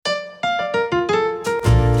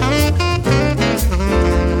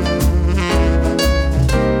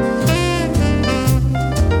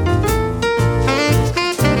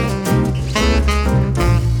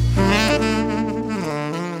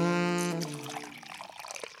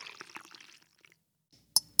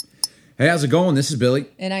Hey, how's it going? This is Billy.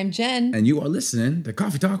 And I'm Jen. And you are listening to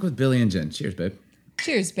Coffee Talk with Billy and Jen. Cheers, babe.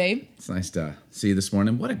 Cheers, babe. It's nice to see you this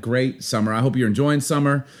morning. What a great summer. I hope you're enjoying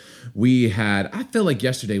summer. I feel like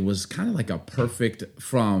yesterday was kind of like a perfect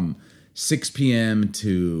from 6 p.m.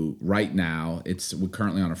 to right now. We're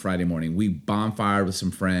currently on a Friday morning. We bonfired with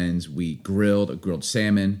some friends. We grilled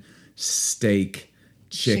salmon, steak,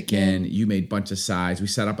 chicken. You made a bunch of sides. We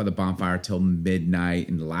sat up by the bonfire till midnight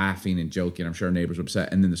and laughing and joking. I'm sure our neighbors were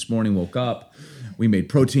upset. And then this morning woke up, we made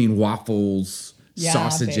protein waffles,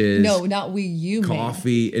 sausages. Babe. No, not we. You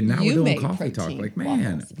coffee, made. And now we're doing coffee talk. Like,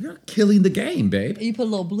 man, waffles. We're killing the game, babe. You put a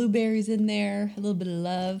little blueberries in there, a little bit of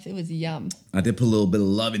love. It was yum. I did put a little bit of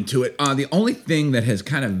love into it. The only thing that has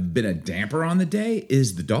kind of been a damper on the day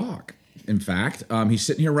is the dog. In fact, he's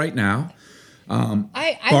sitting here right now.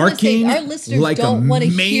 Barking our listeners like don't want to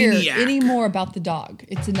hear any more about the dog.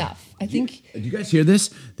 It's enough. I think. Do you guys hear this?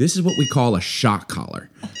 This is what we call a shock collar.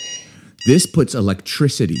 This puts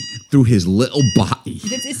electricity through his little body.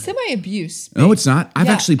 It's semi-abuse. Babe. No, it's not. I've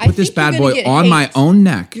actually put this bad boy on my own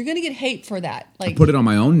neck. You're going to get hate for that. I put it on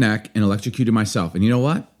my own neck and electrocuted myself. And you know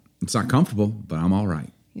what? It's not comfortable, but I'm all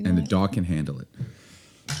right. The dog can handle it.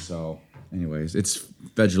 So, anyways, it's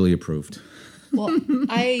federally approved. Well,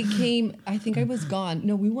 I think I was gone.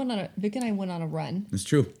 No, Vic and I went on a run. It's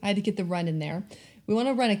true. I had to get the run in there. We went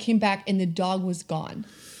on a run. I came back and the dog was gone.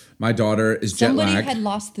 My daughter is jet lagged. Somebody had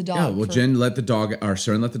lost the dog. Yeah, well, Jen let the dog, our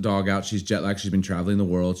son let the dog out. She's jet lagged. She's been traveling the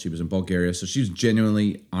world. She was in Bulgaria. So she was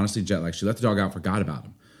genuinely, honestly jet lagged. She let the dog out, forgot about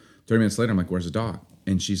him. 30 minutes later, I'm like, where's the dog?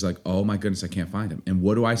 And she's like, oh my goodness, I can't find him. And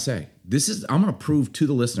what do I say? I'm going to prove to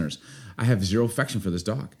the listeners, I have zero affection for this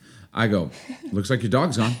dog. I go, looks like your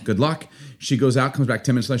dog's gone. Good luck. She goes out, comes back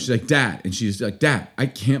 10 minutes later. She's like, Dad. And she's like, Dad, I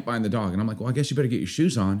can't find the dog. And I'm like, well, I guess you better get your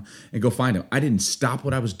shoes on and go find him. I didn't stop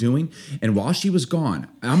what I was doing. And while she was gone,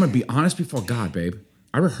 I'm going to be honest before God, babe.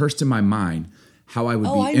 I rehearsed in my mind how I would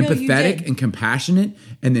be empathetic and compassionate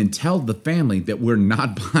and then tell the family that we're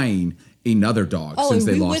not buying another dog since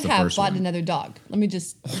they lost the first one. We would have bought another dog. Let me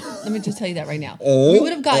just tell you that right now. We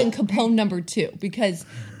would have gotten Capone number 2 because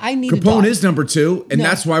I need a dog. Capone is number 2, and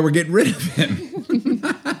that's why we're getting rid of him.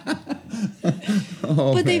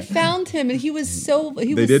 But they found him, and he was sad.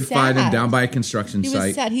 They did find him down by a construction site. He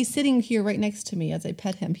was sad. He's sitting here right next to me as I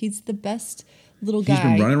pet him. He's the best little guy. He's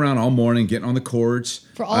been running around all morning, getting on the cords.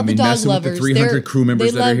 For all the dog lovers, with the 300 crew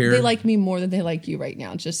members that are here. They like me more than they like you right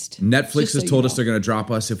now. Netflix has told us they're going to drop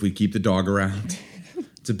us if we keep the dog around.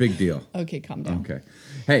 It's a big deal. Okay, calm down. Okay.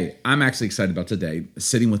 Hey, I'm actually excited about today.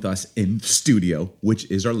 Sitting with us in the studio, which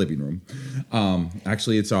is our living room.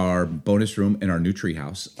 Actually, it's our bonus room in our new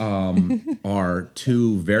treehouse. Are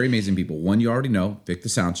two very amazing people. One you already know, Vic the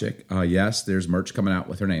Sound Chick. Yes, there's merch coming out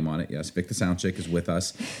with her name on it. Yes, Vic the Sound Chick is with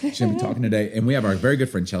us. She's going to be talking today. And we have our very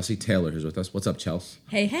good friend, Chelsea Taylor, who's with us. What's up, Chelsea?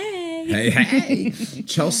 Hey, hey. Hey, hey.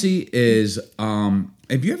 Chelsea is,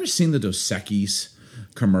 have you ever seen the Dos Equis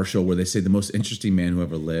commercial where they say the most interesting man who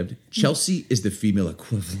ever lived? Chelsea is the female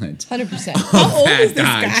equivalent 100%. How old is this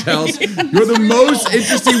guy? Chelsea, you're the most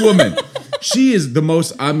interesting woman. She is the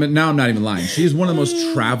most, now I'm not even lying. She is one of the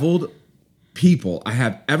most traveled people I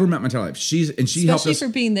have ever met in my entire life. She helped us. Especially for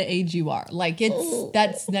being the age you are.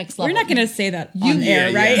 That's next level. We're not going to say that on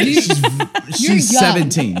air, right? Yeah. She's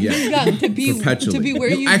 17. Yeah. You're young to be where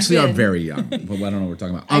you actually are very young, but I don't know what we're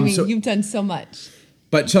talking about. You've done so much.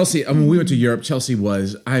 But Chelsea, when we went to Europe, Chelsea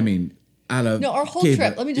was, our whole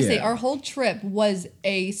trip, let me just say, our whole trip was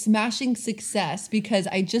a smashing success because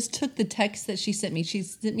I just took the text that she sent me. She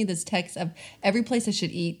sent me this text of every place I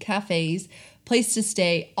should eat, cafes, place to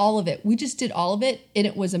stay, all of it. We just did all of it, and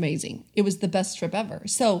it was amazing. It was the best trip ever.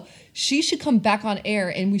 So she should come back on air,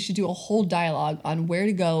 and we should do a whole dialogue on where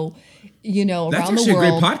to go, around the world. That's actually a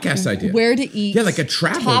great podcast idea. Where to eat. Yeah, like a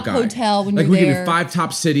travel top guide. Hotel when like you're there. We give you 5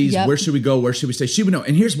 top cities. Yep. Where should we go? Where should we stay? She would know.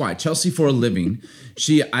 And here's why. Chelsea, for a living,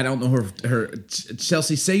 I don't know her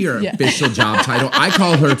Chelsea, say your official job title. I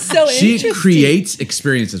call her, she creates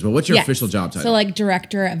experiences. But what's your official job title? So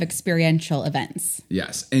Director of Experiential Events.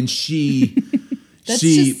 Yes. And she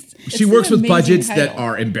works with budgets that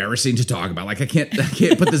are embarrassing to talk about. Like I can't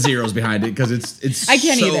put the zeros behind it because it's I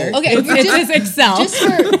can't either. Okay, it's Excel.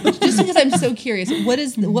 Just because I'm so curious, what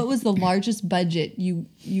was the largest budget you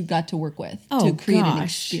got to work with to create an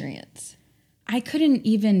experience? I couldn't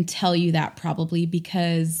even tell you that probably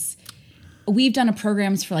because we've done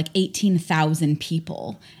programs for 18,000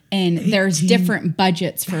 people and there's different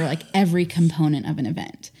budgets for every component of an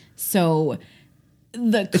event. So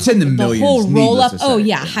it's in the millions. The whole roll up. Oh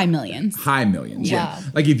yeah, high millions. High millions. Yeah.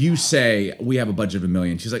 Like if you say we have a budget of $1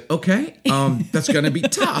 million, she's like, okay, that's gonna be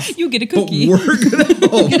tough. You get a cookie. But we're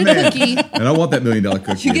gonna Get a cookie. And I want that $1 million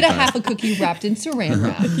cookie. You get a half a cookie wrapped in saran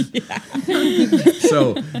wrap.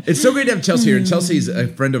 So it's so great to have Chelsea here. And Chelsea's a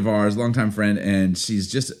friend of ours, longtime friend, and she's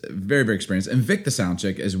just very, very experienced. And Vic, the sound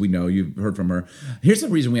chick, as we know, you've heard from her. Here's the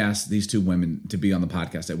reason we asked these two women to be on the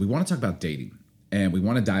podcast. That we want to talk about dating. And we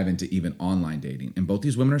want to dive into even online dating. And both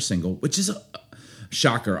these women are single, which is a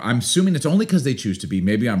shocker. I'm assuming it's only because they choose to be.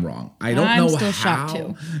 Maybe I'm wrong. I don't know how. I'm still shocked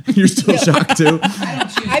too. You're still shocked too?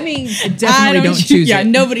 I mean, definitely don't choose it. Yeah,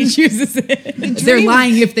 nobody chooses it. They're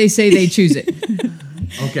lying if they say they choose it.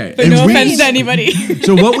 Okay. But no offense to anybody.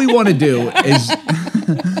 So what we want to do is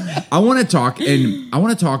I want to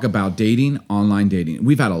talk about dating, online dating.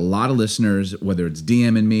 We've had a lot of listeners, whether it's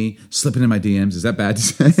DMing me, slipping in my DMs. Is that bad to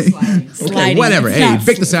say? Sliding. Okay, whatever. Hey,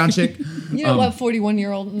 Vic the sound chick. You know what,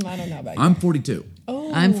 41-year-old? I don't know about you. I'm 42.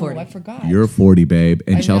 Oh, I'm 40. I forgot. You're 40, babe.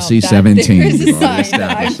 And I know, Chelsea's that- 17. There's a We've already sign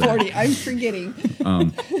that I'm established that. 40. I'm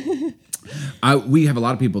forgetting. We have a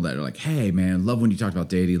lot of people that are like, hey, man, love when you talked about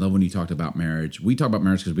dating, love when you talked about marriage. We talk about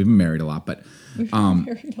marriage because we've been married a lot, but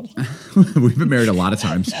we've been married a lot of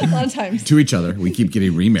times. A lot of times. To each other. We keep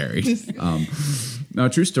getting remarried. Now,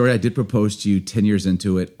 true story, I did propose to you 10 years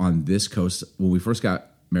into it on this coast. When we first got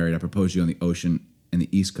married, I proposed to you on the ocean in the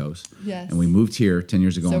East Coast. Yes. And we moved here 10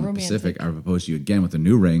 years ago So on the romantic. Pacific. I proposed to you again with a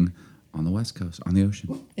new ring on the West Coast, on the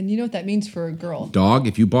ocean. And you know what that means for a girl? Dog,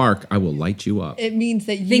 if you bark, I will light you up. It means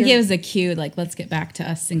that I think it was a cue, like, let's get back to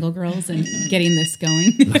us single girls and getting this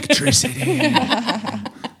going. Electricity.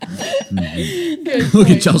 Look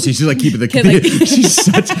at Chelsea. She's like keeping the. She's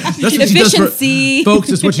such. That's what she does Efficiency. for, folks.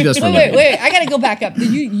 That's what she does for. a living. Wait. I got to go back up.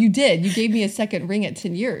 You gave me a second ring at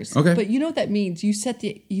 10 years. Okay. But you know what that means? You set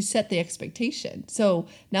the expectation. So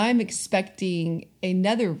now I'm expecting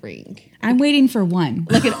another ring. I'm waiting for one.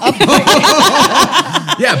 Like an upgrade.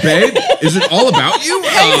 Yeah, babe. Is it all about you?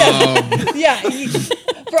 Yeah.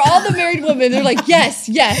 For all the married women, they're like, yes,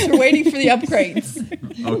 we're waiting for the upgrades.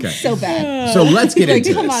 Okay. So bad. So let's get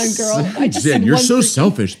into Come this. on, girl. I just Jen, said you're one so thing.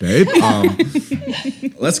 selfish, babe.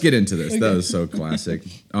 Let's get into this. That was so classic.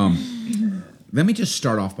 Let me just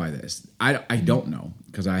start off by this. I don't know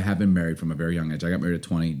because I have been married from a very young age. I got married at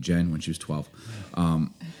 20, Jen when she was 12.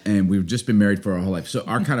 And we've just been married for our whole life. So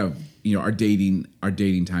our kind of, our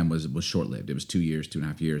dating time was short-lived. It was 2 years,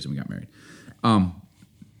 2.5 years, and we got married.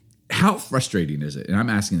 How frustrating is it? And I'm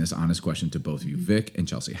asking this honest question to both of you, Vic and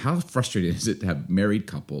Chelsea. How frustrating is it to have married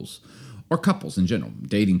couples or couples in general,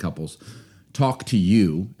 dating couples, talk to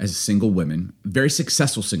you as single women, very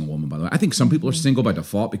successful single women, by the way. I think some people are single by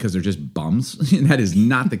default because they're just bums. And that is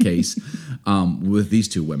not the case with these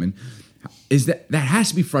two women. Is that has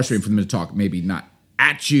to be frustrating for them to talk, maybe not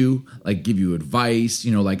at you, like give you advice,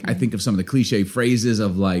 I think of some of the cliche phrases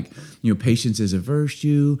of patience is a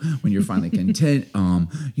virtue when you're finally content,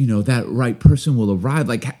 that right person will arrive.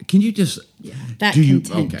 Like, can you just, that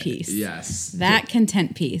content piece. Yes. That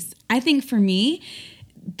content piece. I think for me,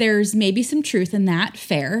 there's maybe some truth in that,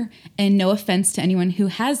 fair, and no offense to anyone who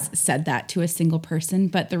has said that to a single person,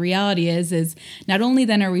 but the reality is not only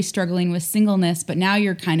then are we struggling with singleness, but now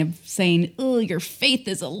you're kind of saying, oh, your faith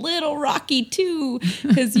is a little rocky too,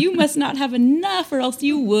 because you must not have enough or else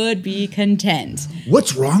you would be content.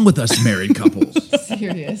 What's wrong with us married couples?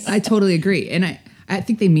 Serious. I totally agree. And I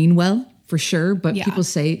think they mean well, for sure, but Yeah. people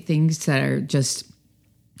say things that are just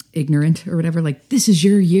ignorant or whatever, like, this is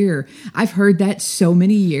your year. I've heard that so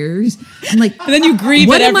many years. I'm like, And then you grieve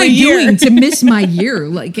what it am I every year. doing to miss my year?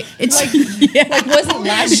 Like, it's Like, wasn't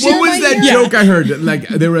last year What was my that year? joke I heard? Like,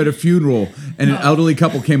 they were at a funeral and an elderly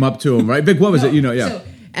couple came up to him, right? Vic, what was it? So,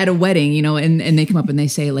 at a wedding, and they come up and they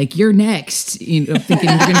say, like, you're next, thinking they're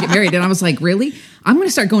going to get married. And I was like, really? I'm going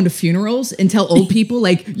to start going to funerals and tell old people,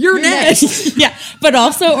 like, you're next. Yeah, but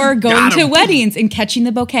also, or going Got 'em. to weddings and catching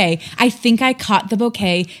the bouquet. I think I caught the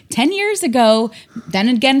bouquet 10 years ago, then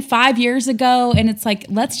again 5 years ago, and it's like,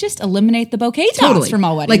 let's just eliminate the bouquet toss from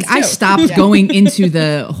all weddings. Like, I too. stopped going into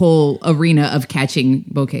the whole arena of catching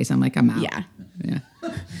bouquets. I'm like, I'm out. Yeah.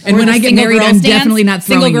 And Or when the I get single married, girls I'm dance, definitely not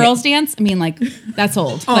throwing single it. girls dance. I mean, like, that's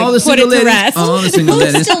old. All Like, the put single it to ladies. rest. All the single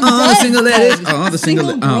ladies. Still All the does, single though. ladies. All the single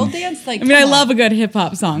Single girl dance. Like, I mean, I love a good hip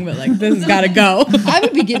hop song, but like, this has got to go. I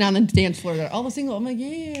would be getting on the dance floor. All the single. I'm like,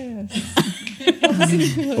 yeah.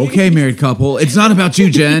 Okay, married couple. It's not about you,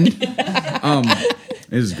 Jen.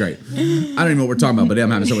 This is great. I don't even know what we're talking about, but I'm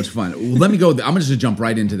having so much fun. Let me go. I'm going to just jump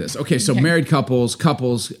right into this. Okay, so married couples.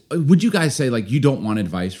 Would you guys say, like, you don't want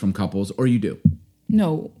advice from couples, or you do?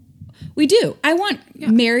 No. we do. I want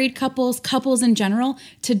married couples in general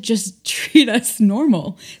to just treat us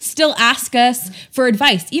normal. Still ask us for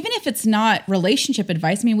advice, even if it's not relationship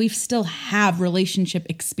advice. I mean, we still have relationship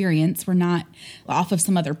experience. We're not off of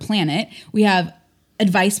some other planet. We have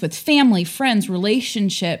advice with family, friends,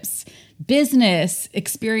 relationships, business,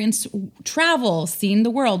 experience, travel, seeing the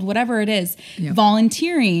world, whatever it is,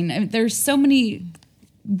 volunteering. I mean, there's so many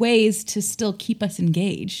ways to still keep us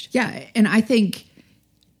engaged. Yeah. And I think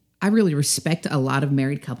I really respect a lot of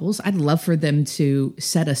married couples. I'd love for them to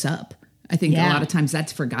set us up. I think a lot of times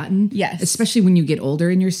that's forgotten. Yes. Especially when you get older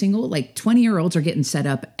and you're single. Like 20-year-olds are getting set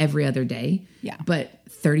up every other day. Yeah. But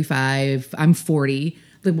 35, I'm 40.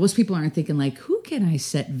 Like most people aren't thinking like, who can I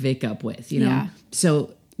set Vic up with? You know? Yeah.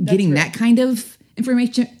 So getting that kind of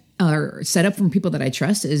information or set up from people that I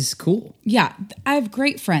trust is cool. Yeah, I have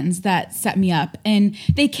great friends that set me up, and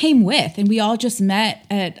they came with, and we all just met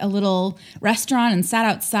at a little restaurant and sat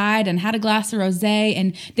outside and had a glass of rosé,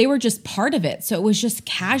 and they were just part of it. So it was just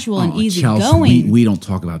casual and easy going. We don't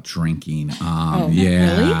talk about drinking.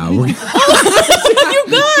 Really? You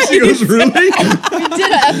guys! She goes, really? We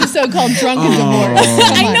did an episode called Drunk and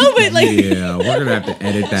Divorced. I know, but like, yeah, we're gonna have to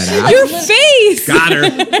edit that out. your face. Got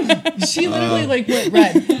her. She literally like went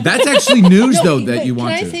red. That's actually news, though, that you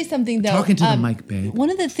want to. Can I say something, though? Talking to the mic, babe. One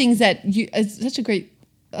of the things that is such a great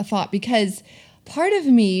thought, because part of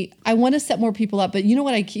me, I want to set more people up, but you know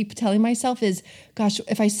what I keep telling myself is, gosh,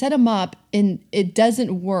 if I set them up and it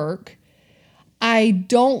doesn't work, I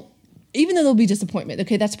don't, even though there'll be disappointment,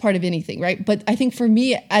 okay, that's part of anything, right? But I think for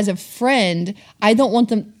me as a friend, I don't want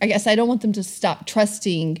them to stop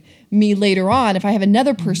trusting me later on if I have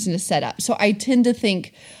another person to set up. So I tend to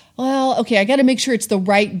think, well, okay, I got to make sure it's the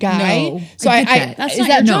right guy. No, so that's not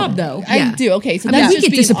your job, though. I do. Okay, so I mean, that's we just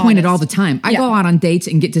get being disappointed honest. all the time. I go out on dates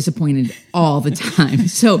and get disappointed all the time.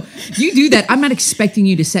 So you do that. I'm not expecting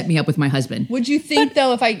you to set me up with my husband. Would you think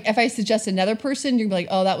though, if I suggest another person, you're like,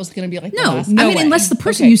 oh, that was going to be like the last I mean, way. unless the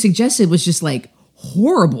person you suggested was just like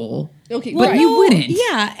horrible. Okay, but right. you wouldn't.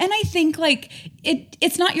 Yeah, and I think like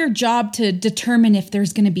it's not your job to determine if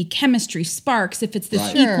there's going to be chemistry, sparks, if it's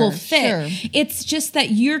this equal fit. Sure. It's just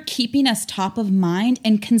that you're keeping us top of mind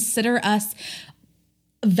and consider us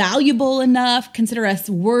valuable enough, consider us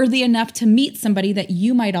worthy enough to meet somebody that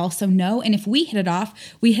you might also know. And if we hit it off,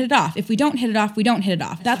 we hit it off. If we don't hit it off, we don't hit it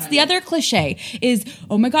off. That's the other cliche is,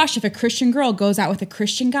 oh my gosh, if a Christian girl goes out with a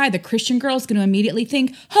Christian guy, the Christian girl is going to immediately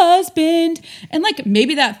think husband. And like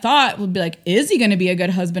maybe that thought would be like, is he going to be a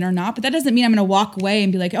good husband or not? But that doesn't mean I'm going to walk away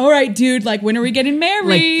and be like, all right, dude, like when are we getting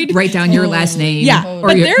married? Like write down your last name. Yeah. Or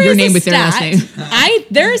But your name with their last name.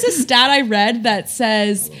 There is a stat I read that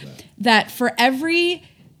says that for every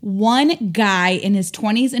one guy in his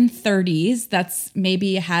 20s and 30s that's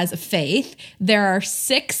maybe has a faith, there are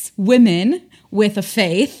 6 women with a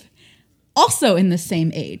faith also in the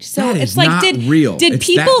same age. So That it's is like, not did real. Did It's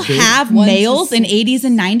people that big. have One to males in 6. 80s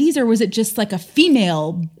and 90s, or was it just like a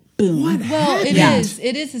female boom? Well, it Yeah. is.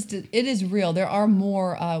 It is real. There are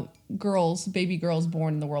more baby girls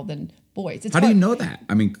born in the world than boys. It's How do you hard- know that?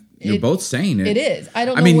 I mean, you're both saying it. It is. I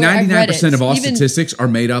don't know. I mean, where I've read 99% it. of all Even- statistics are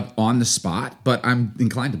made up on the spot, but I'm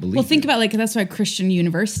inclined to believe. Well, think you. about like that's why Christian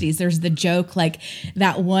universities. There's the joke like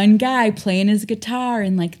that one guy playing his guitar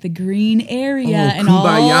in like the green area, and all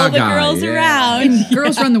Kumbaya the guy, girls yeah. around.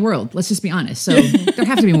 Girls run the world. Let's just be honest. So there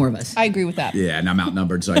have to be more of us. I agree with that. Yeah, and I'm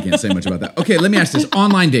outnumbered, so I can't say much about that. Okay, let me ask this: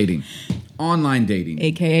 online dating,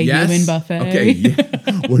 AKA Yes? human buffet. Okay,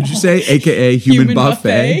 yeah. What'd you say? AKA human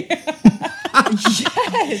buffet.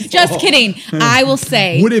 Just kidding. I will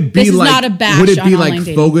say. Would it be this like? is not a bash Would it on be online like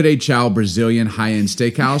dating. Fogo de Chao Brazilian high-end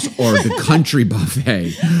steakhouse or the country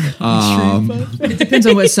buffet? It depends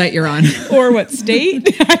on what site you're on. or what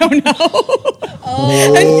state? I don't know.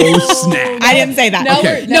 Oh snap! I didn't say that. Now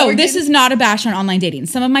Okay. we're- now No, we're this getting- is not a bash on online dating.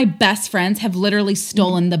 Some of my best friends have literally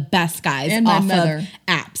stolen the best guys And my off mother. of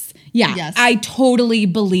apps. Yeah, Yes. I totally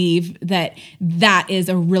believe that is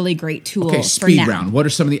a really great tool Okay, for speed now. round. What are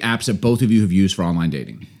some of the apps that both of you have used for online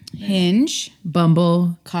dating? Hinge,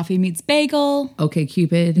 Bumble, Coffee Meets Bagel,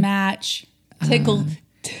 OkCupid, Match. Tickled.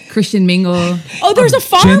 Christian Mingle. Oh, there's a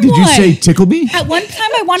farm Jen, did one. you say Tickleby? At one time,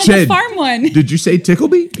 I wanted Jen, the farm one. Did you say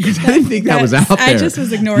Tickleby? Because I didn't think that was out there. I just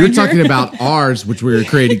was ignoring You're her. talking about ours, which we were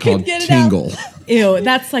creating called get it out. Tingle. Ew,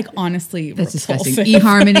 that's like honestly That's disgusting. repulsive.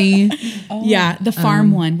 eHarmony. Yeah, the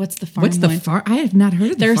farm one. What's the farm What's the one? farm? I have not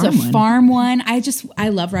heard of the There's farm a one. farm one. I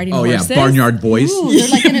love riding Oh horses. yeah, Barnyard Boys. Ooh, they're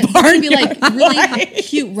like they're gonna be like really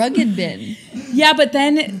cute rugged bin. Yeah, but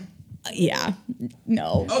then, yeah,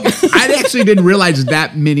 no. I actually didn't realize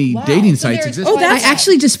that many dating So sites there's- exist. oh, I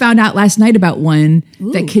actually just found out last night about one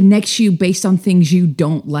that connects you based on things you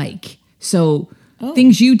don't like. So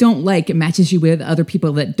things you don't like, it matches you with other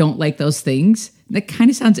people that don't like those things. That kind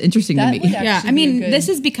of sounds interesting to me. Yeah, I mean, this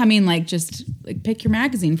is becoming like just like pick your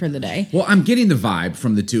magazine for the day. Well, I'm getting the vibe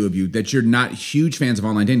from the two of you that you're not huge fans of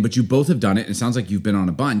online dating, but you both have done it, and it sounds like you've been on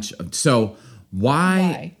a bunch. So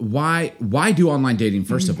why do online dating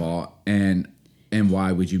first of all, and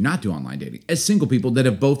why would you not do online dating as single people that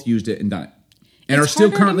have both used it and done it and are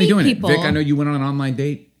still currently doing it? Vic, I know you went on an online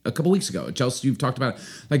date a couple weeks ago. Chelsea, you've talked about it.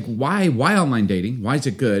 Like, why online dating? Why is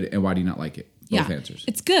it good, and why do you not like it? Both answers.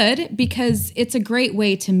 It's good because it's a great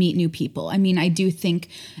way to meet new people. I mean, I do think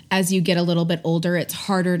as you get a little bit older, it's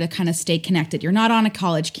harder to kind of stay connected. You're not on a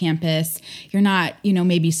college campus. You're not,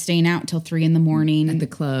 maybe staying out until 3 a.m. at the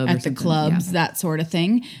club, that sort of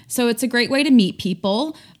thing. So it's a great way to meet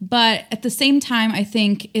people. But at the same time, I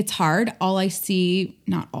think it's hard.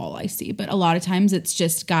 Not all I see, but a lot of times it's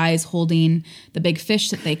just guys holding the big fish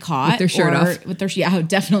that they caught with their shirt off.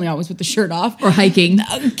 Definitely always with the shirt off or hiking.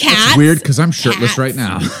 Cats. It's weird because I'm shirtless right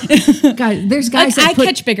now. Guys, there's guys that put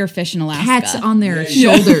catch bigger fish in Alaska. Cats on their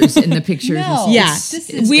shoulders in the pictures. No.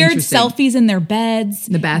 It's weird selfies in their beds,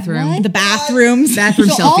 the bathroom, the bathrooms, bathroom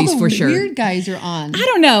so selfies all the for sure. Weird guys are on. I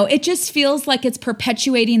don't know. It just feels like it's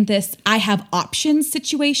perpetuating this I have options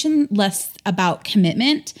situation, less about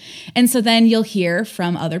commitment. And so then you'll hear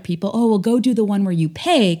from other people, oh, well, go do the one where you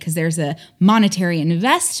pay because there's a monetary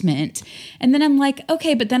investment. And then I'm like,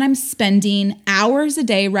 okay, but then I'm spending hours a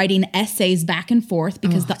day writing essays back and forth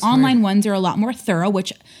because the online ones are a lot more thorough,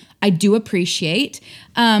 which I do appreciate.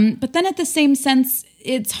 But then at the same sense,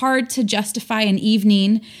 it's hard to justify an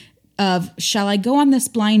evening of, shall I go on this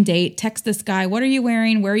blind date, text this guy, what are you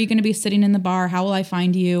wearing? Where are you going to be sitting in the bar? How will I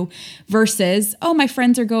find you? Versus, oh, my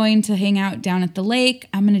friends are going to hang out down at the lake.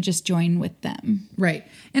 I'm going to just join with them. Right.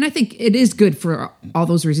 And I think it is good for all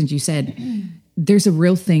those reasons you said. There's a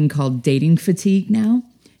real thing called dating fatigue now.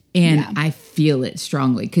 And I feel it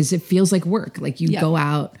strongly because it feels like work. Like you go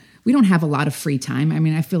out. We don't have a lot of free time. I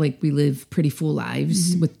mean, I feel like we live pretty full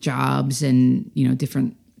lives with jobs and,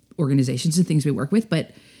 different organizations and things we work with.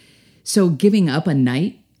 But so giving up a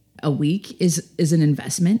night a week is an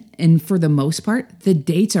investment. And for the most part, the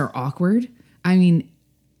dates are awkward. I mean,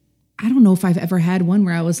 I don't know if I've ever had one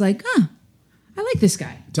where I was like, I like this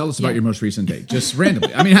guy. Tell us about your most recent date, just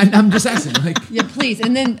randomly. I mean, I'm just asking. Yeah, please.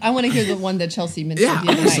 And then I want to hear the one that Chelsea mentioned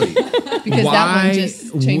the other night. Because that one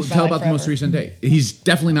just changed my Tell life about forever. the most recent date. He's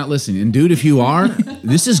definitely not listening. And dude, if you are,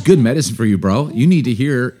 this is good medicine for you, bro. You need to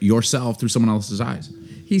hear yourself through someone else's eyes.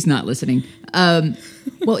 He's not listening.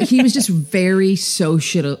 Well, he was just very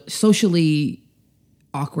socially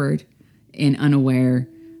awkward and unaware.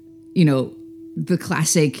 The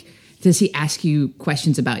classic, does he ask you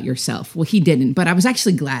questions about yourself? Well, he didn't, but I was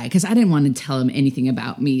actually glad because I didn't want to tell him anything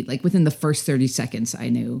about me. Like within the first 30 seconds, I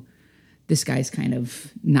knew this guy's kind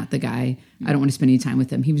of not the guy. I don't want to spend any time with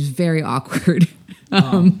him. He was very awkward.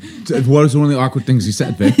 What was one of the awkward things he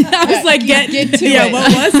said, Vic? I was like, get to it.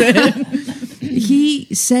 What was it? He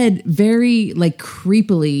said very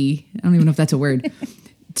creepily, I don't even know if that's a word,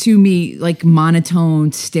 to me,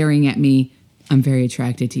 monotone, staring at me, I'm very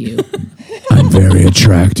attracted to you. I'm very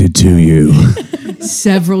attracted to you.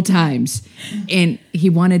 Several times. And he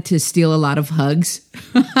wanted to steal a lot of hugs.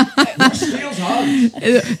 Who steals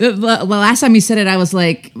hugs? The last time he said it, I was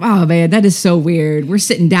like, oh man, that is so weird. We're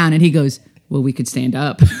sitting down and he goes, well, we could stand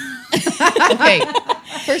up. Okay.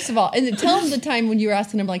 First of all, and then tell him the time when you were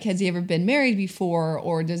asking him, has he ever been married before,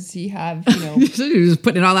 or does he have, He was just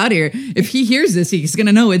putting it all out here. If he hears this, he's going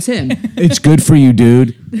to know it's him. It's good for you,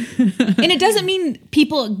 dude. And it doesn't mean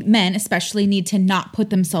men especially, need to not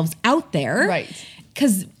put themselves out there. Right.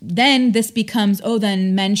 Because then this becomes,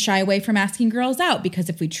 then men shy away from asking girls out because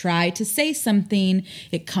if we try to say something,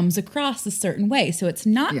 it comes across a certain way. So it's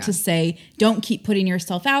not to say, don't keep putting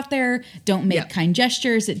yourself out there, don't make kind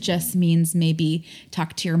gestures. It just means maybe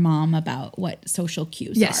talk to your mom about what social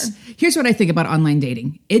cues are. Here's what I think about online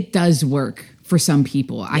dating. It does work for some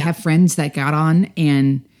people. I have friends that got on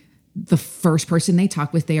and the first person they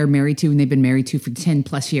talk with, they are married to and they've been married to for 10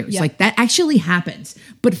 plus years. That actually happens.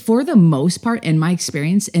 But for the most part, in my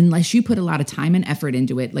experience, unless you put a lot of time and effort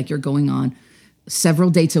into it, you're going on several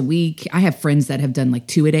dates a week. I have friends that have done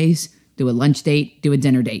 2-a-days, do a lunch date, do a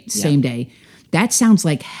dinner date, same day. That sounds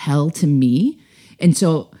like hell to me. And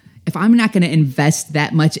so if I'm not going to invest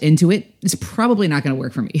that much into it, it's probably not going to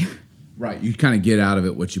work for me. Right. You kind of get out of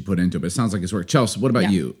it what you put into it, but it sounds like it's work. Chelsea, what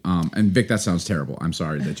about you? And Vic, that sounds terrible. I'm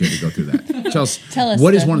sorry that you had to go through that. Chelsea, Tell us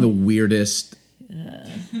what is one of the weirdest,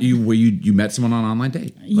 you met someone on an online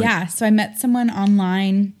date? So I met someone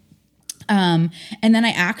online. And then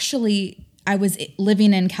I was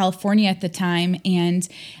living in California at the time, and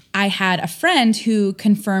I had a friend who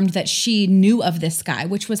confirmed that she knew of this guy,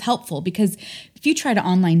 which was helpful because if you try to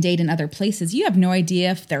online date in other places, you have no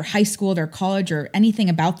idea if their high school, their college, or anything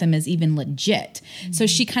about them is even legit. Mm-hmm. So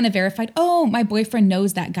she kind of verified, oh, my boyfriend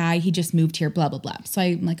knows that guy. He just moved here, blah, blah, blah. So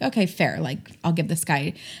I'm like, okay, fair. Like, I'll give this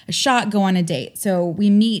guy a shot, go on a date. So we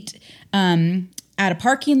meet at a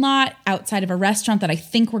parking lot outside of a restaurant that I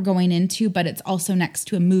think we're going into, but it's also next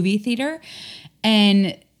to a movie theater.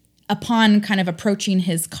 And upon kind of approaching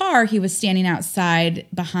his car, he was standing outside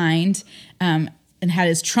behind and had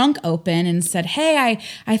his trunk open and said, hey,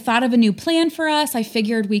 I thought of a new plan for us. I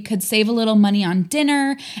figured we could save a little money on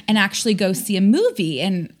dinner and actually go see a movie.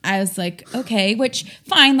 And I was like, okay, which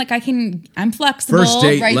fine. Like I'm flexible. First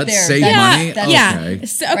date, right let's there. save money. Yeah. Okay,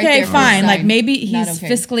 So, Right okay, there, fine. Like fine. maybe he's Not okay.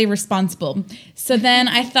 fiscally responsible. So then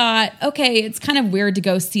I thought, okay, it's kind of weird to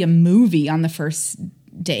go see a movie on the first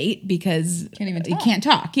date because you can't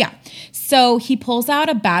talk. Yeah. So he pulls out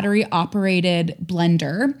a battery operated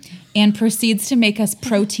blender and proceeds to make us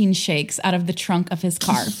protein shakes out of the trunk of his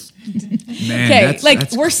car. Man,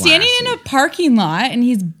 that's we're standing in a parking lot and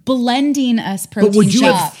he's blending us protein But would you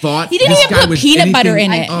shakes. have thought He didn't this even guy put was peanut butter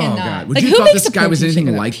in anything- it. Oh cannot. God! Would Like, you who thought makes this a guy was protein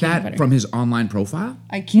anything shake like without peanut that butter? from his online profile?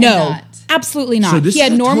 I cannot. No, absolutely not. So this He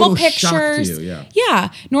had is a normal total shock to pictures. you, yeah. Yeah,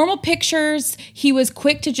 normal pictures. He was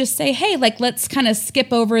quick to just say, hey, like, let's kind of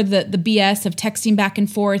skip over the BS of texting back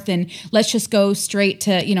and forth and let's just go straight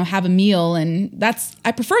to, have a meal. And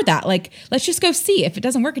I prefer that. Like, let's just go see. If it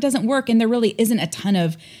doesn't work, it doesn't work. And there really isn't a ton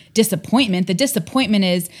of disappointment. The disappointment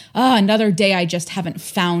is, another day I just haven't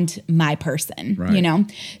found my person,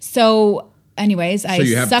 Right. So anyways, I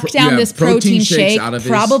you have sucked you down have this protein protein shakes shake. out of his-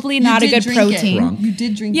 Probably not a You good did drink it. protein. You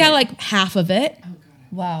did drink it. Yeah, like half of it.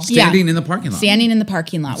 Wow. Standing in the parking lot. Standing in the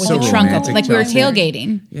parking lot with So the trunk romantic, open. Like we were Chelsea.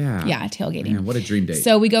 tailgating. Yeah. Yeah, tailgating. Man, what a dream date.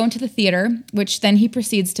 So we go into the theater, which then he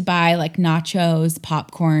proceeds to buy like nachos,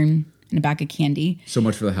 popcorn, and a bag of candy. So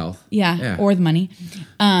much for the health. Yeah. Or the money.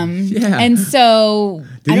 Yeah. And so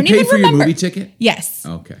Did I don't he pay even for remember. your movie ticket? Yes.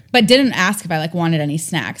 Okay. But didn't ask if I wanted any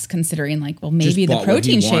snacks, considering maybe Just the bought what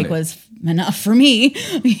protein he shake wanted. was enough for me,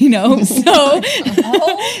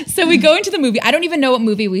 So we go into the movie. I don't even know what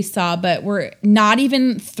movie we saw, but we're not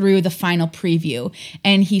even through the final preview.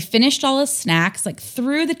 And he finished all his snacks,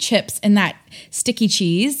 threw the chips and that sticky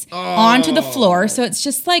cheese onto the floor. So it's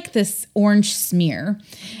just like this orange smear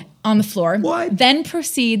on the floor. What? Then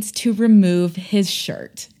proceeds to remove his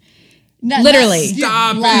shirt. Not- Literally.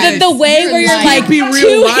 Stop lying. it. The way You're where you're lying. like Can't be real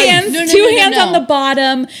two life. hands, No, no, two no, no, hands no. on the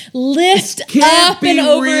bottom, lift can't up and be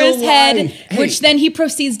over real his head, life. Hey. which then he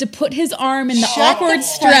proceeds to put his arm in the Shut awkward the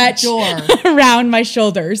front stretch door. around my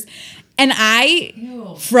shoulders. And I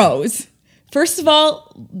froze. First of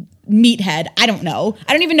all, meathead. I don't know.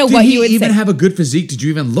 I don't even know Did what he he would even say. have a good physique? Did you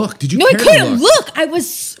even look? Did you No, I care to couldn't look. I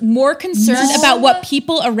was more concerned No about what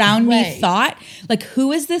people around me way. thought. Like,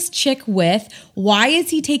 who is this chick with? Why is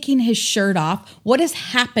he taking his shirt off? What is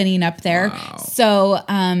happening up there? Wow. So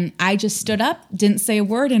I just stood up, didn't say a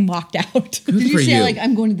word, and walked out. Good Did you for say you.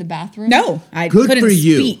 I'm going to the bathroom? No, I Good couldn't for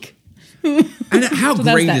you. speak. And how So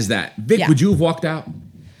that's great that. is that? Vic, Yeah. would you have walked out?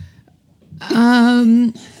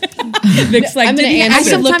 Vic's like, I'm did gonna he? answer. I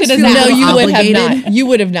should looked at his Sometimes No, feel ass. you would have obligated. not. You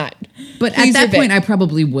would have not. But Please at that or Vic? point, I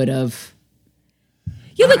probably would have.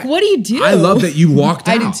 You're like, what do you do? I love that you walked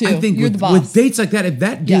I out. do too. I think You're with, the boss. with dates like that, if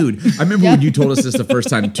that Yeah. dude, I remember when you told us this the first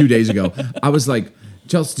time 2 days ago, I was like,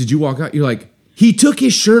 Chelsea, did you walk out? You're like, he took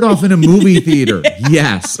his shirt off in a movie theater.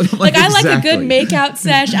 Yes. I'm Like, I like a exactly. good makeout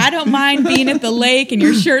sesh. I don't mind being at the lake and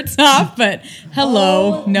your shirt's off, but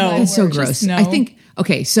hello, Oh, no. my It's so word. gross. Just no. I think,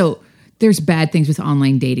 okay, so there's bad things with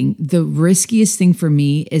online dating. The riskiest thing for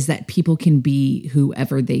me is that people can be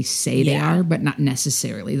whoever they say they Yeah. are, but not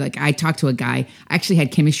necessarily. Like, I talked to a guy, I actually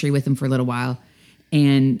had chemistry with him for a little while.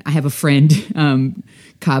 And I have a friend,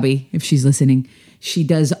 Kabi, if she's listening. She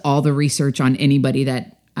does all the research on anybody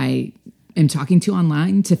that I am talking to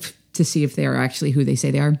online to see if they are actually who they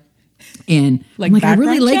say they are. And I'm like, I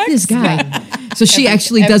really background like this checks? guy. So she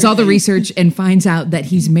actually does all the research and finds out that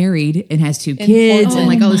he's married and has 2 kids and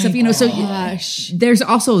like all this stuff, So there's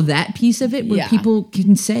also that piece of it where Yeah. people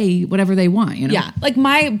can say whatever they want, Yeah, like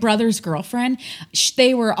my brother's girlfriend,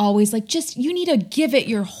 they were always like, just, you need to give it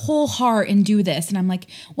your whole heart and do this. And I'm like,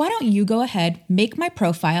 why don't you go ahead, make my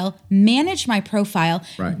profile, manage my profile.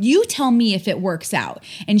 Right. You tell me if it works out.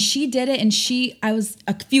 And she did it. And I was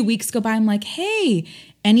a few weeks go by, I'm like, hey,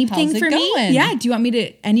 anything How's it for me? going? Yeah.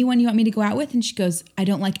 Anyone you want me to go out with? And she goes, I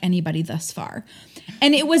don't like anybody thus far.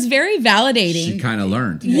 And it was very validating. She kind of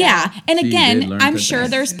learned. Yeah. And again, I'm sure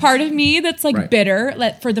there's part of me that's like bitter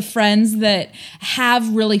for the friends that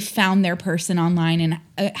have really found their person online and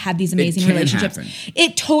had these amazing relationships. Happen.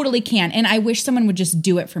 It totally can. And I wish someone would just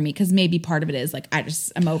do it for me, because maybe part of it is like,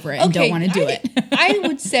 I'm over it and don't want to do it. I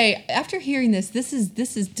would say after hearing this is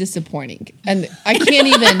disappointing. And I can't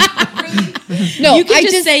even. No, you can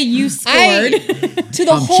just say you scored. To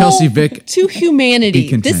the whole, Chelsea Vick, to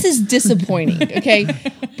humanity, this is disappointing, okay?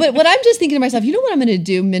 But what I'm just thinking to myself, you know what I'm going to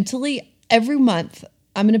do mentally? Every month,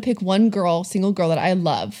 I'm going to pick one single girl that I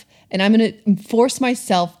love, and I'm going to force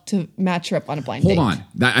myself to match her up on a blind date. Hold on.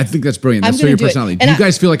 I think that's brilliant. That's your personality. Do you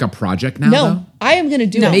guys feel like a project now, though? I am going to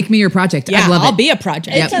do it. Make me your project. Yeah, I love I'll be a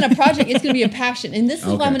project. It's not a project. It's going to be a passion. And this is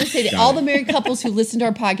what I'm going to say to all the married couples who listen to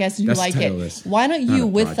our podcast and who like it. Why don't you,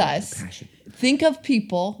 with us, think of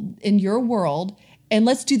people in your world, and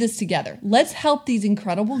let's do this together. Let's help these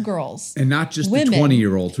incredible girls. And not just the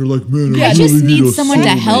 20-year-olds who are like, man, I just need someone to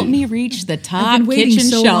help me reach the top kitchen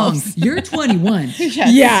shelves. You're 21.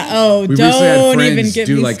 Yeah. Oh, we don't even get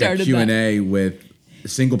do me like started. A Q&A with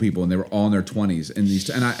single people, and they were all in their 20s. And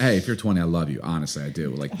hey, if you're 20, I love you. Honestly, I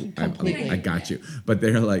do. Like, I got you. But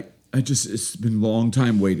they're like, it's been a long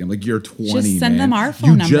time waiting. I'm like, you're 20, just send them our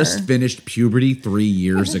phone number. You just finished puberty 3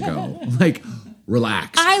 years ago. Like,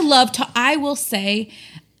 relax. I will say,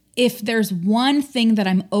 if there's one thing that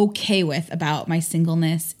I'm okay with about my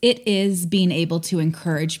singleness, it is being able to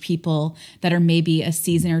encourage people that are maybe a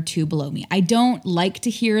season or two below me. I don't like to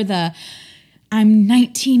hear I'm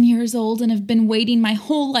 19 years old and have been waiting my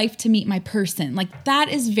whole life to meet my person. Like, that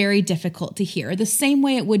is very difficult to hear. The same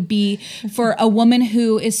way it would be for a woman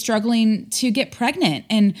who is struggling to get pregnant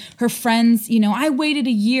and her friends, I waited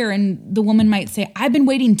a year, and the woman might say, I've been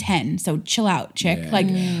waiting 10. So chill out, chick.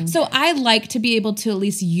 Yeah. So I like to be able to at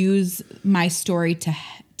least use my story to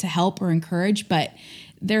help or encourage, but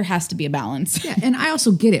there has to be a balance. Yeah, and I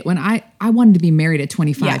also get it. When I wanted to be married at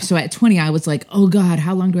 25. So at 20, I was like, oh God,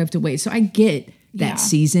 how long do I have to wait? So I get that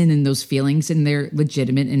season and those feelings, and they're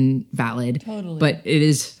legitimate and valid. Totally. But it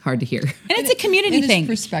is hard to hear. And it's a community thing.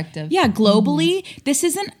 Perspective. Yeah, globally, this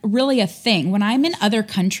isn't really a thing. When I'm in other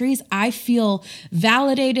countries, I feel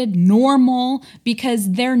validated, normal,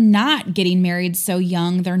 because they're not getting married so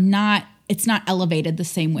young. It's not elevated the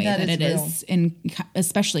same way that it is in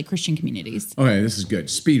especially Christian communities. Okay, this is good.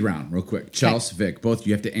 Speed round, real quick. Chelsea, Vic, both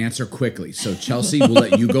you have to answer quickly. So Chelsea, we'll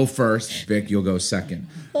let you go first. Vic, you'll go second.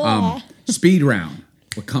 Speed round.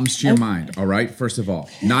 What comes to your mind? All right. First of all,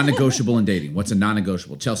 non-negotiable in dating. What's a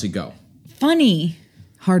non-negotiable? Chelsea, go. Funny.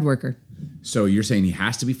 Hard worker. So you're saying he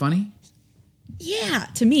has to be funny? Yeah,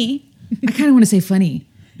 to me. I kind of want to say funny.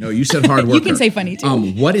 No, you said hard worker. You can say funny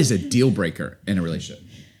too. What is a deal breaker in a relationship?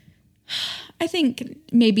 I think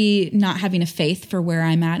maybe not having a faith for where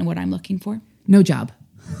I'm at and what I'm looking for. No job.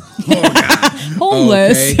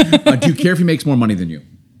 Homeless. Okay. Do you care if he makes more money than you?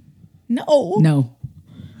 No.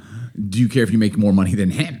 Do you care if you make more money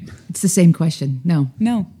than him? It's the same question. No.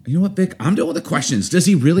 You know what, Vic? I'm done with the questions. Does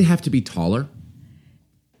he really have to be taller?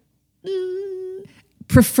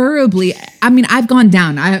 Preferably, I mean, I've gone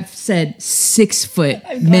down. I've said 6 foot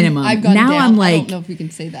minimum. I've gone now down. I'm like, I don't know if we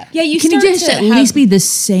can say that. Yeah, can you just at least be the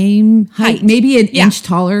same height? Maybe an inch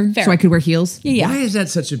taller, so I could wear heels. Yeah. Why is that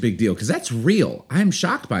such a big deal? Because that's real. I'm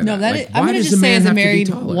shocked by that. No, I'm going to just say, as a married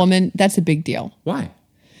woman, that's a big deal. Why?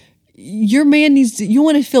 Your man you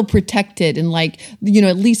want to feel protected and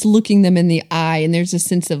at least looking them in the eye, and there's a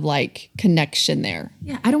sense of connection there.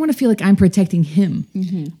 Yeah, I don't want to feel like I'm protecting him.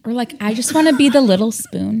 Mm-hmm. Or I just want to be the little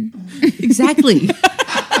spoon. Exactly.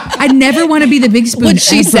 I never want to be the big spoon. What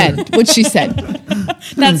she said.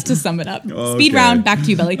 That's to sum it up. Okay. Speed round, back to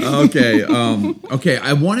you, Billy. Okay. Okay.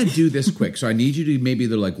 I want to do this quick, so I need you to maybe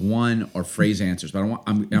either one or phrase answers. But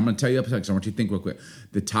I'm going to tell you up because I want you to think real quick.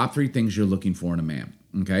 The top 3 things you're looking for in a man.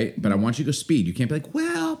 Okay, but I want you to go speed. You can't be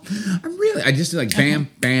I just bam,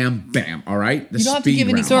 bam, bam. All right, you don't have to give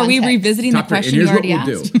any. So are we revisiting the question you already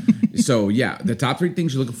asked? So yeah, the top 3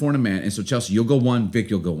 things you're looking for in a man. And so Chelsea, you'll go 1. Vic,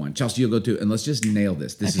 you'll go 1. Chelsea, you'll go 2. And let's just nail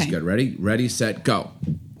this. This is good. Ready, set, go.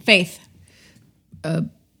 Faith.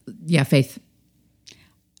 Faith.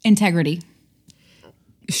 Integrity.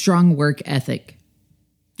 Strong work ethic.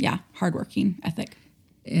 Yeah, hardworking ethic.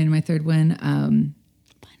 And my third one,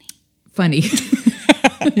 funny.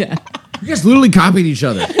 Yeah. You guys literally copied each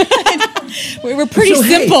other. We're pretty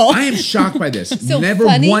simple. I am shocked by this. Never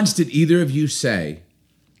once did either of you say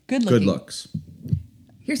good looks.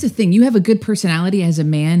 Here's the thing. You have a good personality as a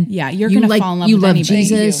man. Yeah, you're going to fall in love with anybody. You love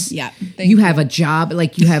Jesus. Yeah. You have a job.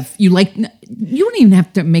 You don't even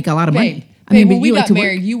have to make a lot of money. Babe, when we got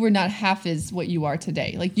married, you were not half as what you are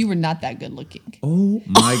today. Like, you were not that good looking. Oh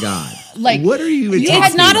my God. Like, what are you even talking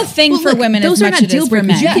It's not a thing for women those as are much not as it deal is for breakers.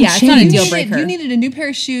 men. You Yeah, can it's not a change. deal breaker. You needed a new pair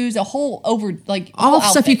of shoes, a whole all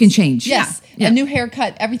stuff you can change. Yes. Yeah. A new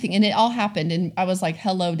haircut, everything. And it all happened. And I was like,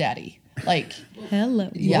 hello, daddy. Like, hello.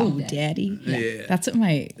 Yeah. Whoa, daddy. Yeah. That's what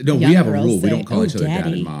my No, we young have a girls rule. We say. don't call each other dad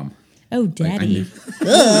daddy. and mom. Oh, daddy.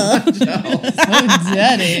 oh,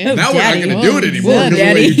 daddy. Now daddy. we're not going to do it anymore. Oh, because the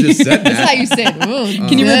way daddy. you just said That's how that. you say it. Oh,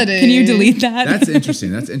 Can daddy. you delete that? That's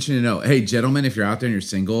interesting. That's interesting to know. Hey, gentlemen, if you're out there and you're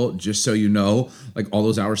single, just so you know, like all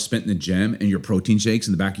those hours spent in the gym and your protein shakes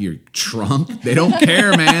in the back of your trunk, they don't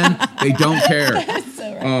care, man. They don't care. That's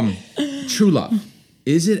so right. True love.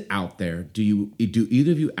 Is it out there? Do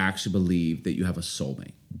either of you actually believe that you have a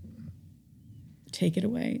soulmate? Take it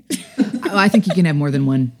away. I think you can have more than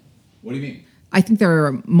one. What do you mean? I think there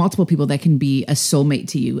are multiple people that can be a soulmate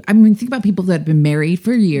to you. I mean, think about people that have been married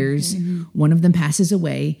for years. Mm-hmm. One of them passes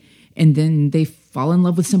away, and then they fall in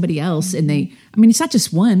love with somebody else. And it's not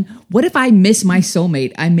just one. What if I miss my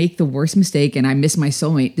soulmate? I make the worst mistake and I miss my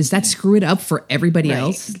soulmate. Does that screw it up for everybody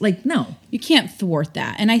else? Like, no. You can't thwart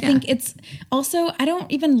that. And I think it's also, I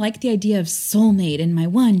don't even like the idea of soulmate and my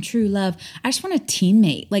one true love. I just want a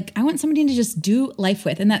teammate. Like, I want somebody to just do life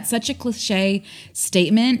with. And that's such a cliche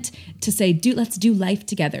statement to say, let's do life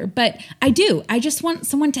together. But I do. I just want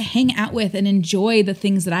someone to hang out with and enjoy the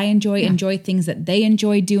things that I enjoy, enjoy things that they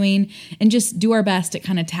enjoy doing, and just do our best at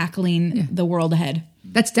kind of tackling the world ahead.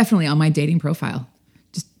 That's definitely on my dating profile.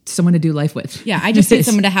 Just someone to do life with. Yeah, I just need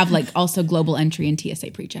someone to have like also global entry and TSA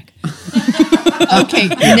PreCheck. Okay,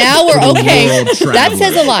 now we're okay. That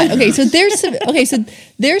says a lot. Okay, so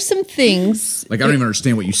there's some things. Like, I don't even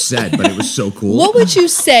understand what you said, but it was so cool. What would you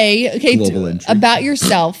say, about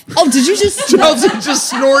yourself? Oh, did you just Chelsea just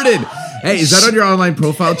snorted. Hey, is that on your online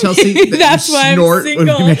profile, Chelsea? That's why I'm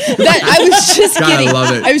single. I was just God, getting. I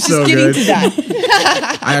love it. I was just So getting good. to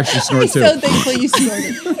that. I actually snort too. So thankful you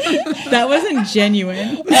snorted. That wasn't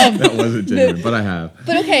genuine. That wasn't genuine, but I have.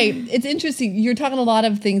 But okay, it's interesting. You're talking a lot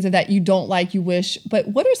of things that you don't like, you wish. But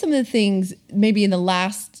what are some of the things maybe in the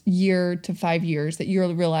last year to 5 years that you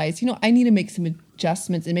realize, I need to make some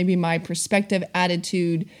adjustments and maybe my perspective,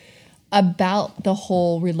 attitude about the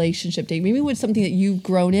whole relationship dating? Maybe it's something that you've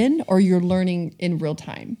grown in or you're learning in real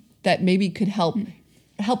time that maybe could help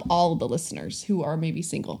all of the listeners who are maybe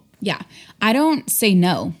single. Yeah. I don't say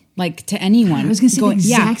no, like, to anyone. I was going to say the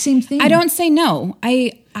exact same thing. I don't say no.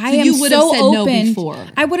 I am you would so have said open. No before.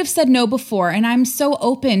 I would have said no before, and I'm so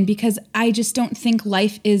open because I just don't think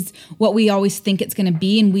life is what we always think it's going to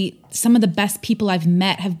be. And some of the best people I've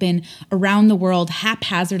met have been around the world,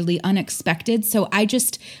 haphazardly, unexpected. So I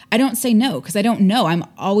don't say no because I don't know. I'm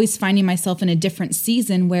always finding myself in a different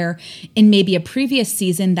season where in maybe a previous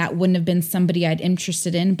season that wouldn't have been somebody I'd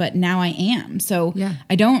interested in, but now I am. So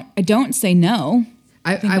I don't say no.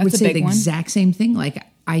 I would say the exact same thing. Like,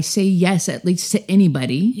 I say yes, at least to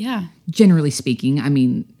anybody. Yeah. Generally speaking, I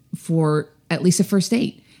mean, for at least a first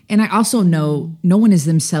date. And I also know no one is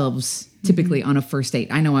themselves typically on a first date.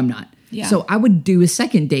 I know I'm not. Yeah. So I would do a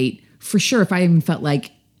second date for sure if I even felt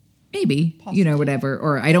like maybe, whatever,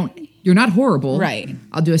 or you're not horrible. Right.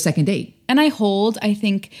 I'll do a second date. And I hold, I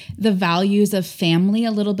think, the values of family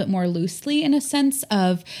a little bit more loosely in a sense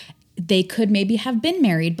of they could maybe have been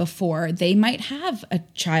married before. They might have a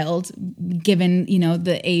child given,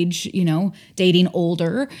 the age, dating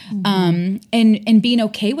older, and being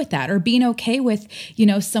okay with that, or being okay with,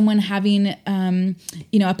 someone having,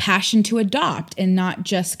 a passion to adopt and not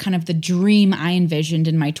just kind of the dream I envisioned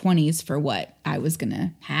in my 20s for what I was going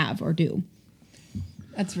to have or do.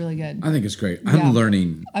 That's really good. I think it's great. I'm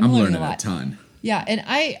learning a lot. Ton. Yeah. And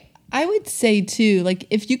I would say too, like,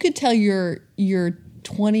 if you could tell your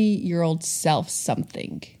 20-year-old self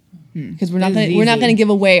something, because we're not going to give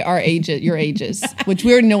away your ages, which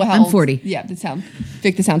we already know how I'm old. 40. Yeah,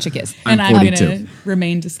 Vic the sound chick is, and I'm going to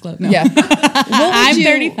remain disclosed. No. Yeah, I'm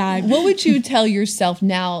 35. What would you tell yourself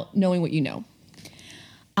now, knowing what you know?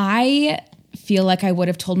 I feel like I would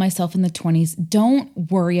have told myself in the 20s, don't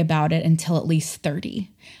worry about it until at least 30.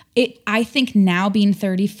 I think now being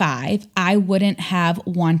 35, I wouldn't have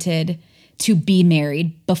wanted to be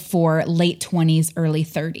married before late 20s, early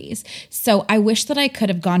 30s. So I wish that I could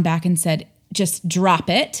have gone back and said, just drop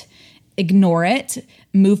it, ignore it,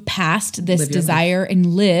 move past this desire and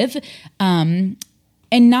live.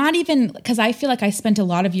 And not even because I feel like I spent a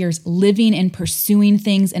lot of years living and pursuing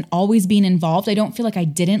things and always being involved. I don't feel like I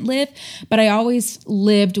didn't live, but I always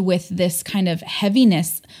lived with this kind of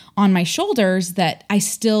heaviness on my shoulders that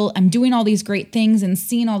I'm doing all these great things and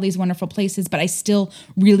seeing all these wonderful places, but I still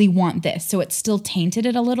really want this. So it still tainted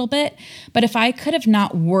it a little bit. But if I could have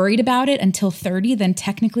not worried about it until 30, then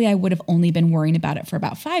technically I would have only been worrying about it for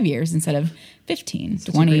about 5 years instead of 15,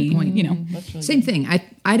 20, you know. Really same thing.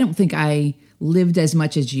 I don't think I lived as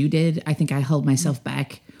much as you did. I think I held myself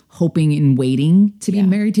back hoping and waiting to be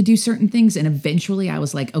married to do certain things. And eventually I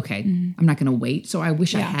was like, okay, I'm not going to wait. So I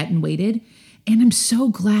wish I hadn't waited. And I'm so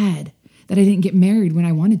glad that I didn't get married when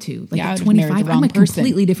I wanted to. Like at 25, I'm a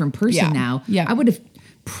completely different person now. Yeah. I would have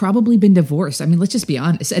probably been divorced. I mean, let's just be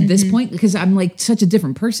honest at this point, because I'm like such a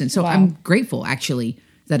different person. So I'm grateful actually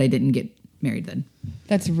that I didn't get married then.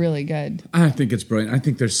 That's really good. I think it's brilliant. I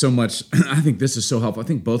think there's so much. I think this is so helpful. I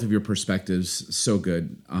think both of your perspectives so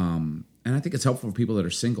good. And I think it's helpful for people that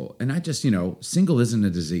are single. And I just, single isn't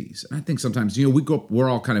a disease. And I think sometimes, we're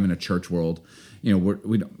all kind of in a church world.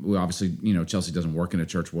 We obviously, Chelsea doesn't work in a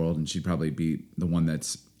church world, and she'd probably be the one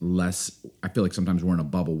that's less. I feel like sometimes we're in a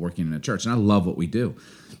bubble working in a church, and I love what we do.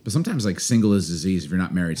 But sometimes, like, single is disease. If you're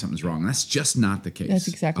not married, something's wrong. And that's just not the case. That's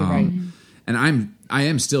exactly right. And I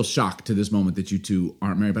am still shocked to this moment that you two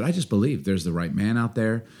aren't married, but I just believe there's the right man out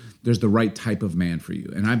there. There's the right type of man for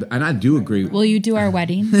you. And I do agree. Will you do our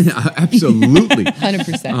wedding? Absolutely.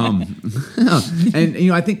 100%.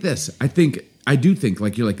 And I think this. I do think,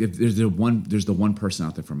 like, you're like, if there's the one person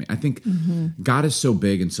out there for me. I think God is so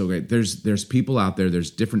big and so great. There's people out there,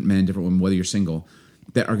 there's different men, different women, whether you're single,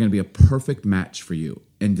 that are going to be a perfect match for you.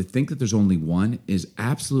 And to think that there's only one is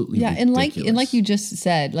absolutely ridiculous. And like you just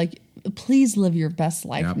said, like, please live your best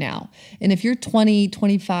life now. And if you're 20,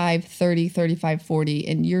 25, 30, 35, 40,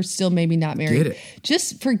 and you're still maybe not married,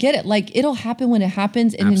 just forget it. Like, it'll happen when it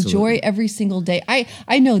happens, and enjoy every single day.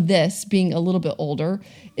 I know this, being a little bit older,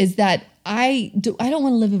 is that I don't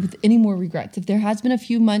want to live with any more regrets. If there has been a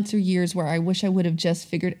few months or years where I wish I would have just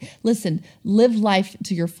listen, live life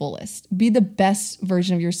to your fullest. Be the best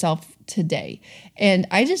version of yourself today. And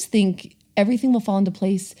I just think everything will fall into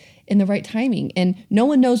place in the right timing. And no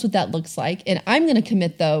one knows what that looks like. And I'm going to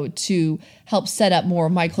commit, though, to help set up more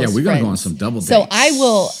of my close friends. Yeah, we're going to go on some double dates. So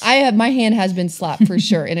my hand has been slapped for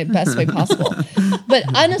sure in the best way possible. But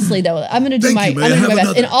honestly, though, I'm going to do my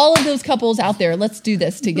best. And all of those couples out there, let's do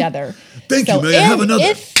this together. Thank you, man. Have another.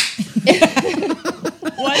 What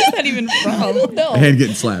is that even from? I don't know. Hand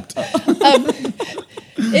getting slapped.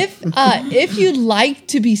 If you'd like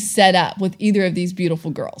to be set up with either of these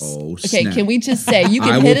beautiful girgirls, okay, snap. Can we just say you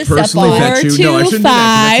can hit us up on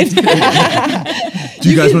 425? Do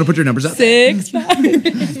you guys want to put your numbers up? 65.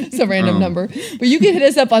 It's a random number, but you can hit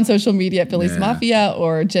us up on social media at Billy's Mafia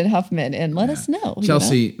or Jen Huffman and let us know.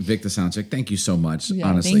 Chelsea, Vic the Soundcheck, thank you so much.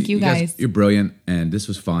 Honestly, thank you guys. You're brilliant, and this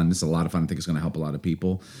was fun. This is a lot of fun. I think it's going to help a lot of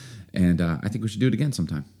people, and I think we should do it again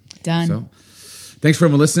sometime. Done. So. Thanks for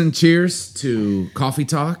everyone listening. Cheers to Coffee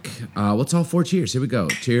Talk. What's all 4 cheers? Here we go.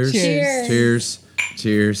 Cheers. Cheers. Cheers.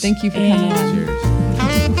 Cheers. Thank you for coming on. Cheers.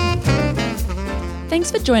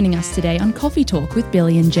 Thanks for joining us today on Coffee Talk with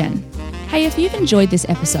Billy and Jen. Hey, if you've enjoyed this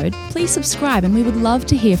episode, please subscribe and we would love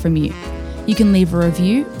to hear from you. You can leave a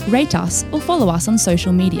review, rate us, or follow us on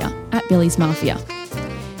social media at Billy's Mafia.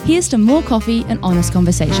 Here's to more coffee and honest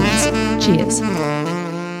conversations. Cheers.